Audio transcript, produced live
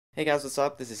Hey guys, what's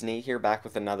up? This is Nate here back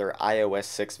with another iOS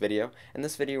 6 video. In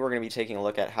this video we're going to be taking a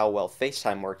look at how well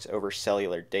FaceTime works over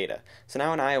cellular data. So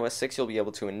now in iOS 6 you'll be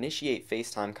able to initiate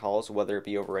FaceTime calls whether it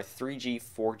be over a 3G,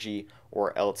 4G,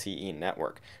 or LTE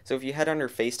network. So if you head under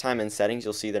FaceTime in settings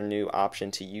you'll see their new option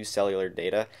to use cellular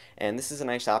data, and this is a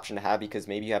nice option to have because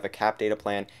maybe you have a cap data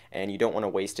plan and you don't want to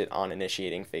waste it on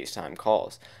initiating FaceTime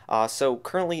calls. So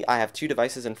currently I have two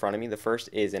devices in front of me. The first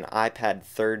is an iPad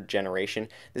 3rd generation.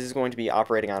 This is going to be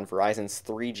operating on Verizon's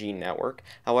 3G network.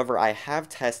 However, I have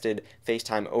tested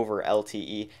FaceTime over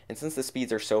LTE, and since the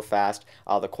speeds are so fast,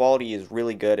 the quality is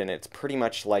really good, and it's pretty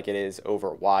much like it is over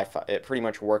Wi-Fi. It pretty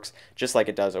much works just like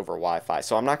it does over Wi-Fi.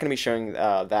 So I'm not going to be showing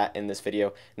that in this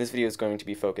video. This video is going to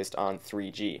be focused on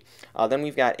 3G. Then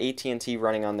we've got AT&T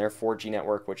running on their 4G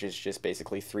network, which is just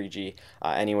basically 3G.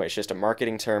 Anyway, it's just a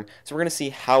marketing term. So we're going to see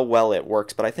how well it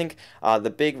works. But I think the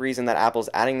big reason that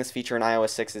Apple's adding this feature in iOS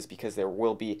 6 is because there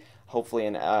will be hopefully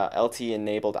an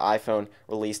LTE-enabled iPhone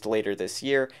released later this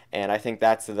year, and I think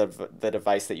that's the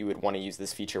device that you would want to use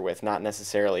this feature with, not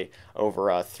necessarily over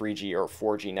a 3G or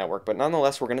 4G network. But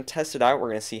nonetheless, we're going to test it out. We're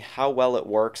going to see how well it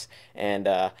works and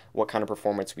what kind of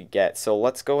performance we get. So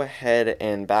let's go ahead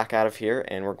and back out of here,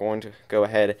 and we're going to go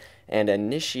ahead and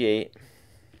initiate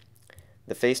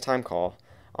the FaceTime call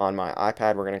on my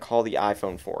iPad. We're going to call the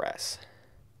iPhone 4S.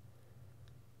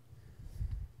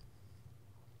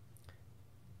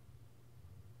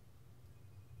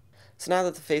 So now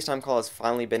that the FaceTime call has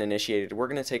finally been initiated, we're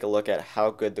going to take a look at how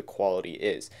good the quality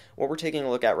is. What we're taking a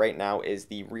look at right now is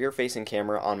the rear-facing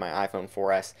camera on my iPhone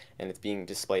 4S, and it's being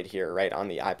displayed here right on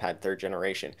the iPad 3rd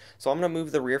generation. So I'm going to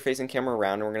move the rear-facing camera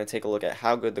around, and we're going to take a look at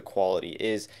how good the quality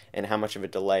is and how much of a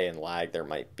delay and lag there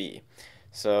might be.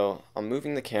 So I'm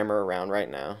moving the camera around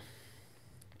right now.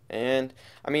 And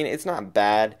I mean, it's not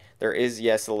bad. There is,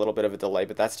 yes, a little bit of a delay,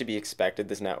 but that's to be expected.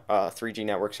 3G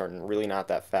networks are really not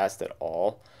that fast at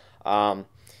all.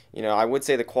 I would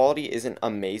say the quality isn't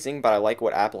amazing, but I like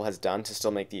what Apple has done to still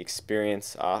make the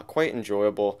experience quite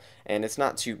enjoyable, and it's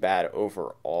not too bad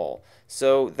overall.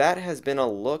 So that has been a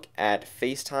look at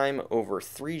FaceTime over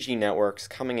 3G networks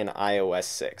coming in iOS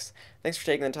 6. Thanks for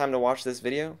taking the time to watch this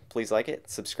video. Please like it,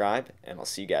 subscribe, and I'll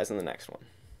see you guys in the next one.